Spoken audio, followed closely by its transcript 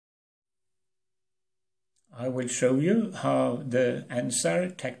I will show you how the Ansar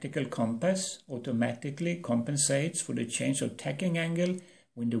tactical compass automatically compensates for the change of tacking angle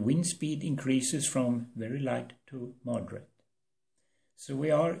when the wind speed increases from very light to moderate. So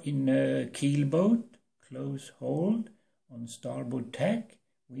we are in a keel boat, close hold on starboard tack,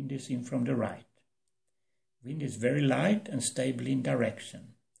 wind is in from the right. Wind is very light and stable in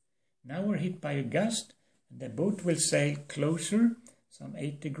direction. Now we're hit by a gust and the boat will sail closer, some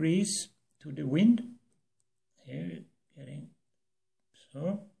 8 degrees to the wind. Here, getting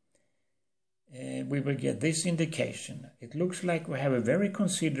so. We will get this indication. It looks like we have a very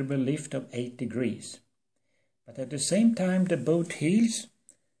considerable lift of 8 degrees. But at the same time the boat heels.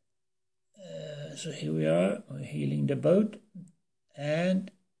 So here we are, we're heeling the boat.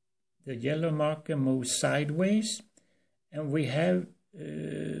 And the yellow marker moves sideways. And we have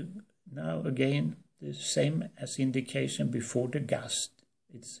now again the same as indication before the gust.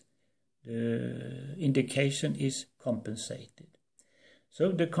 The indication is compensated.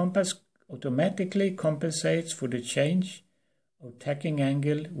 So the compass automatically compensates for the change of tacking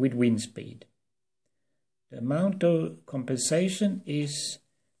angle with wind speed. The amount of compensation is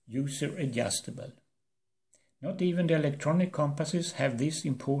user adjustable. Not even the electronic compasses have this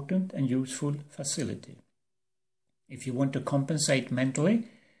important and useful facility. If you want to compensate mentally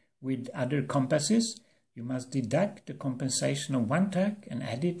with other compasses, you must deduct the compensation of one tack and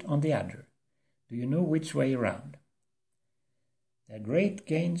add it on the other. Do you know which way around? There are great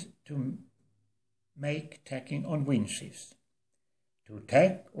gains to make tacking on wind shifts. To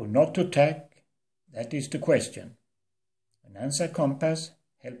tack or not to tack, that is the question. An Ansar compass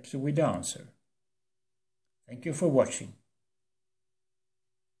helps you with the answer. Thank you for watching.